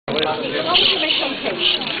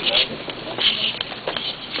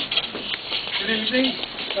evening.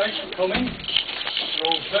 Thanks for coming. You're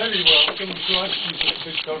all very welcome. Glad to see such a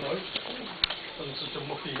big turnout on such a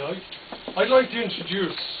mucky night. I'd like to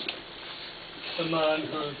introduce a man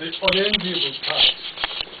who has the unenviable task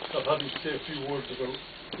of having to say a few words about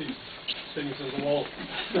these things on the wall.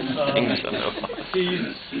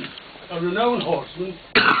 He's a renowned horseman,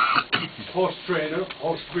 horse trainer,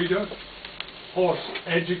 horse breeder, horse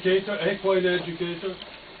educator, equine educator,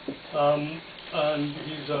 and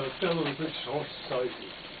he's a fellow of the British Horse Society.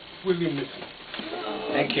 William Mitchell.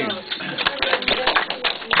 Thank you.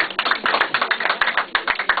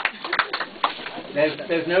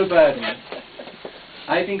 There's no burden.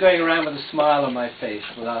 I've been going around with a smile on my face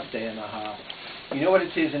for the last day and a half. You know what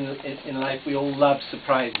it is in life, we all love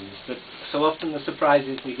surprises, but so often the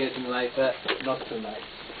surprises we get in life are not so nice.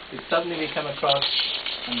 But suddenly we come across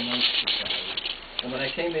a nice surprise. And when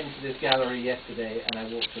I came into this gallery yesterday and I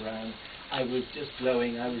walked around, I was just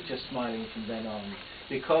glowing, I was just smiling from then on.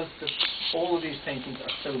 Because all of these paintings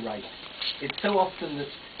are so right. It's so often that,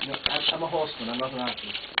 you know, I'm a horseman, I'm not an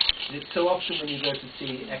artist. And it's so often when you go to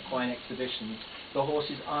see equine exhibitions, the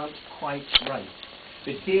horses aren't quite right.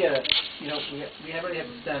 But here, you know, we really have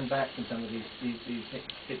to stand back from some of these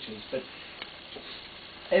pictures, but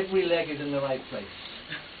every leg is in the right place.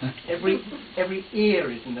 Every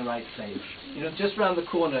ear is in the right place. You know, just round the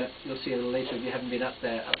corner, you'll see a little later if you haven't been up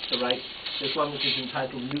there, up to the right, there's one which is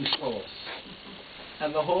entitled Loose Horse.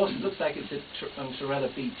 And the horse looks like it's on Torella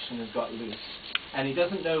Beach and has got loose. And he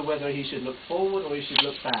doesn't know whether he should look forward or he should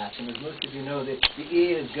look back. And as most of you know, the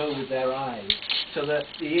ears go with their eyes. So the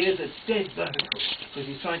ears are dead vertical, because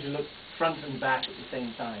he's trying to look front and back at the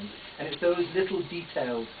same time. And it's those little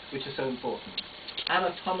details which are so important.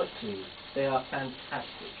 Anatomically, they are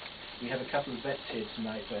fantastic. We have a couple of vets here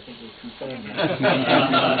tonight, so I think we'll confirm that.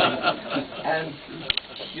 And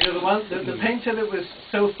you know, the painter that was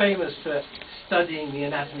so famous for studying the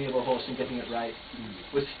anatomy of a horse and getting it right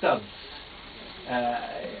was Stubbs.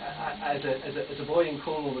 As a boy in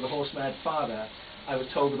Cornwall with a horse-mad father, I was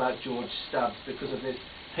told about George Stubbs because of this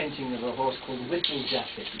painting of a horse called Whistle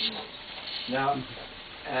Jacket. Now,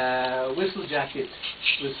 Whistle Jacket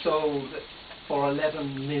was sold for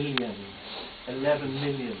 11 million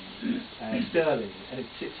sterling, and it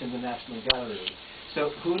sits in the National Gallery.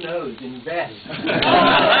 So who knows? Invest. Who knows?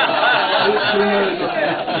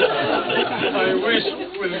 I wish,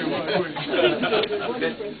 William, I wish.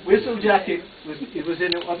 Whistle Jacket was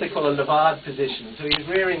in what they call a levade position. So he's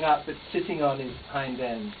rearing up but sitting on his hind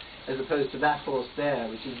end, as opposed to that horse there,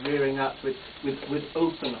 which is rearing up with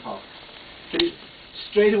open hock. But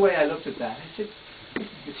straight away I looked at that. I said,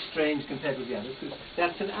 it's strange compared with the others, because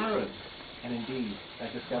that's an Arab. And indeed, I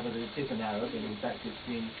discovered that it is an Arab, and in fact it's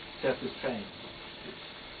been surface trained.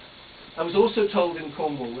 I was also told in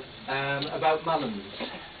Cornwall about Mullins,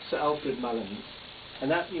 Sir Alfred Mullins. And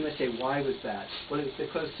that, you may say, why was that? Well, it's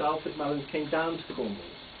because Sir Alfred Mullins came down to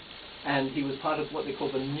Cornwall, and he was part of what they call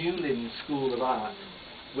the Newlyn School of Art,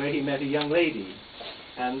 where he met a young lady.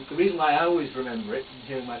 And the reason why I always remember it,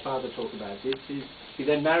 hearing my father talk about it, is he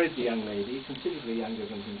then married the young lady, considerably younger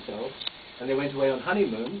than himself, and they went away on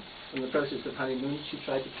honeymoon. In the process of honeymoon, she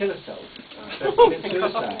tried to kill herself. So committed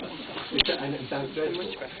suicide. And it sounds dreadful.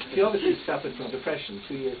 She obviously suffered from depression.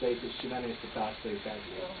 2 years later, she managed to pass very sadly.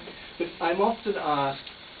 But I'm often asked,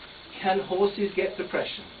 can horses get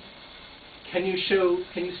depression? Can you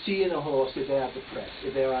see in a horse if they are depressed,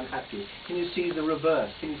 if they are unhappy? Can you see the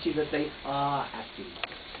reverse? Can you see that they are happy?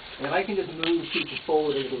 And if I can just move people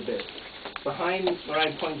forward a little bit, behind where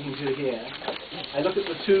I'm pointing to here, I look at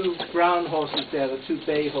the two brown horses there, the two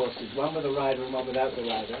bay horses, one with a rider and one without the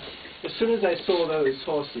rider. As soon as I saw those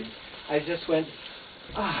horses, I just went,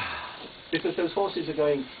 ah, because those horses are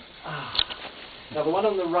going, ah. Now the one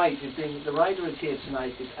on the right is the rider is here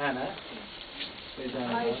tonight, is Anna. There's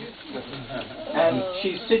Anna. And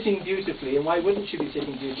she's sitting beautifully, and why wouldn't she be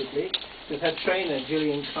sitting beautifully? Because her trainer,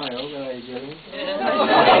 Gillian Kyle, where are you, Gillian?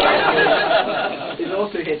 is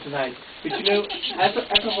also here tonight. But you know, as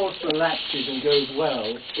a horse relaxes and goes well,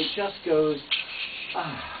 it just goes,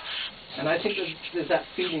 ah. And I think there's that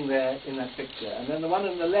feeling there in that picture. And then the one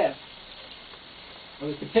on the left, I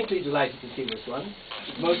was particularly delighted to see this one.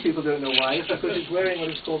 Most people don't know why. It's because it's wearing what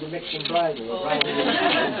is called a mixing bridle,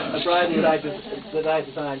 a bridle that I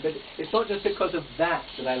designed. But it's not just because of that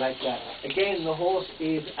I like that. Again, the horse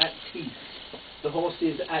is at peace. The horse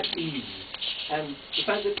is at ease. And the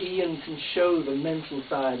fact that Ian can show the mental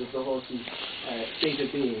side of the horse's state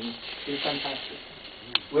of being is fantastic.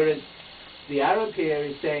 Whereas the Arab here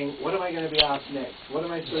is saying, what am I going to be asked next? What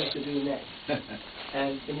am I supposed to do next?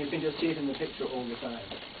 And you can just see it in the picture all the time.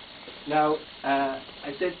 Now,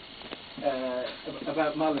 I said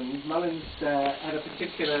about Mullins. Mullins had a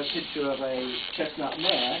particular picture of a chestnut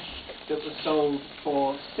mare that was sold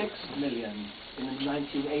for $6 million in the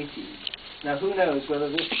 1980s. Now, who knows whether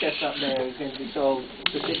this chestnut mare is going to be sold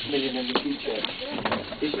for $6 million in the future?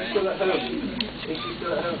 Is she still at home? Is she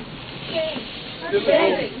still at home? The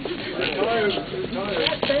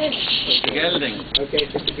gelding. Okay,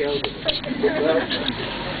 it's the gelding.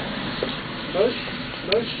 Well,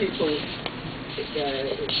 most people,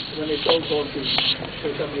 when they sold horses to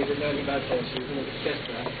somebody that knows about horses, and it was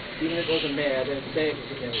chestnut, even if it was a mare, they'd say it was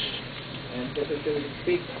a gelding. And there was a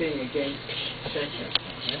big thing against chestnut.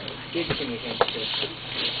 Big thing against chestnut.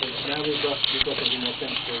 Now we've got something more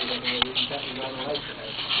sensible. We don't know, in fact, we rather like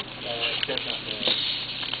chestnut mares.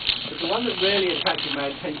 But the one that really attracted my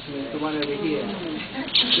attention is the one over here.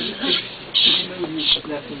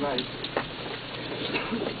 Left and right.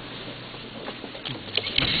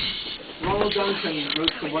 Ronald Duncan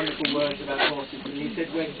wrote some wonderful words about horses, and he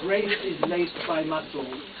said, where grace is laced by muscle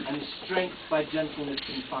and strength by gentleness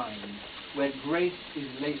confined. Where grace is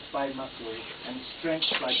laced by muscle and strength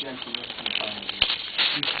by gentleness confined.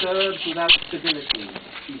 He serves without civility.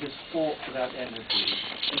 He has fought without enmity.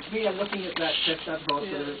 And to me, I'm looking at that chestnut horse,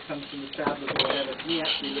 whether it comes from the stable or whatever. To me,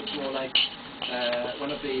 actually looks more like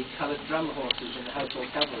one of the coloured drum horses in the Household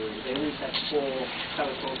Cavalry. They always have 4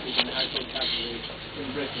 coloured horses in the Household Cavalry in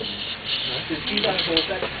Britain. To see that horse,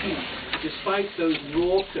 that's cute, despite those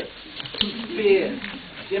raucous, fierce,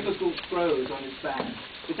 difficult throws on his back.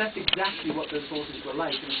 But that's exactly what those horses were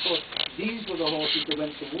like. And of course, these were the horses that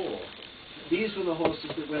went to war. These were the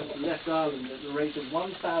horses that left Ireland at the rate of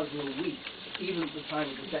 1,000 a week, even at the time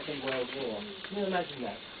of the Second World War. Can you imagine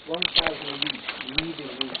that? 1,000 a week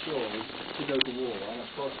leaving these shores to go to war. And of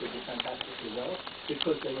course they did fantastically well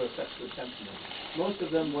because they were of such good temperament. Most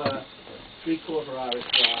of them were 3/4 Irish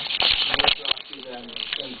class, more drafty than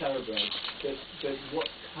thoroughbreds. But what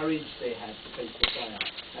courage they had to face the fire,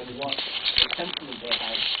 and what temperament they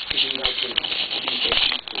had to be like this, to be so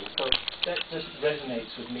peaceful. So that just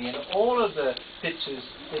resonates with me. And all of the pictures,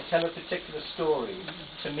 they tell a particular story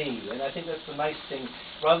to me. And I think that's the nice thing.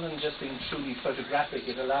 Rather than just being truly photographic,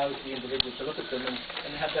 it allows the individual to look at them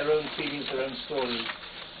and have their own feelings, their own stories,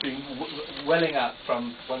 being welling up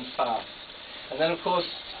from one's past. And then, of course,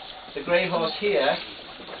 the grey horse here,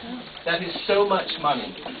 that is so much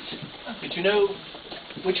money. But you know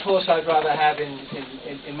which horse I'd rather have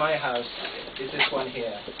in my house is this one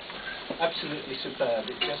here. Absolutely superb.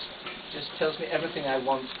 It just tells me everything I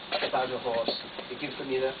want about a horse. It gives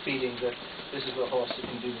me that feeling that this is a horse that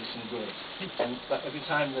can do me some good. And but every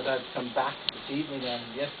time that I've come back this evening and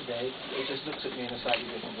yesterday, it just looks at me in a slightly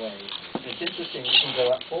different way. And it's interesting, you can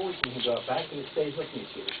go up forward, you can go up back, and it stays looking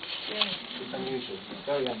at you. It's unusual. It's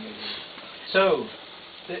very unusual. So,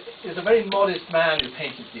 there's a very modest man who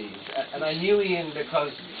painted these, and I knew Ian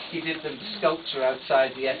because he did the sculpture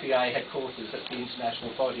outside the FEI headquarters at the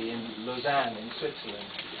international body in Lausanne in Switzerland.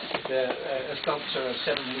 A sculpture of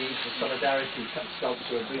 7 leaves of solidarity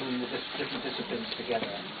sculpture bringing the different disciplines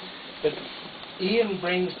together. But Ian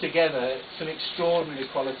brings together some extraordinary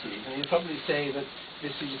qualities, and you'll probably say that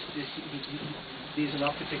these are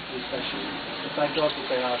not particularly special, but by God that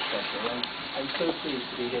they are special. And I'm so pleased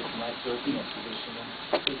to be here tonight for the exhibition,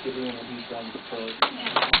 and please give Ian a huge round of applause.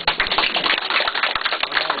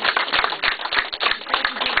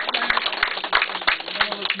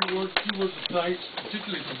 Few words of thanks,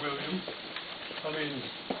 particularly to William. I mean,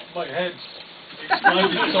 my head's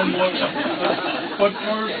expanded somewhat, but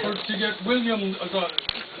to get William a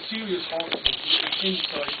serious horseman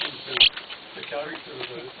insight into the character of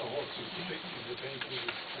the horses depicted in the painting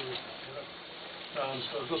is terrific. So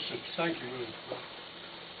I'd love to thank you, William.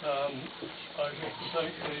 I'd like to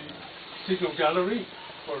thank the Signal Gallery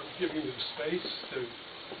for giving me the space to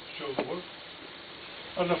show the work.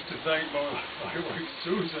 I'd love to thank my wife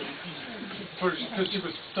Susan because she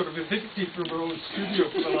was sort of evicted from her own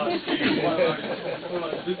studio for the last year while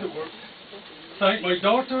I did the work. Thank my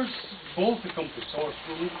daughters, both accomplished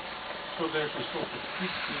horsewomen, for their constructive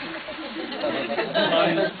criticism.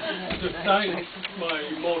 And to thank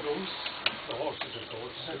my models, the horses of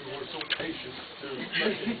course, who were so patient to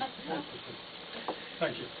let me work with them.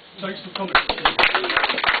 Thank you. Thanks for coming.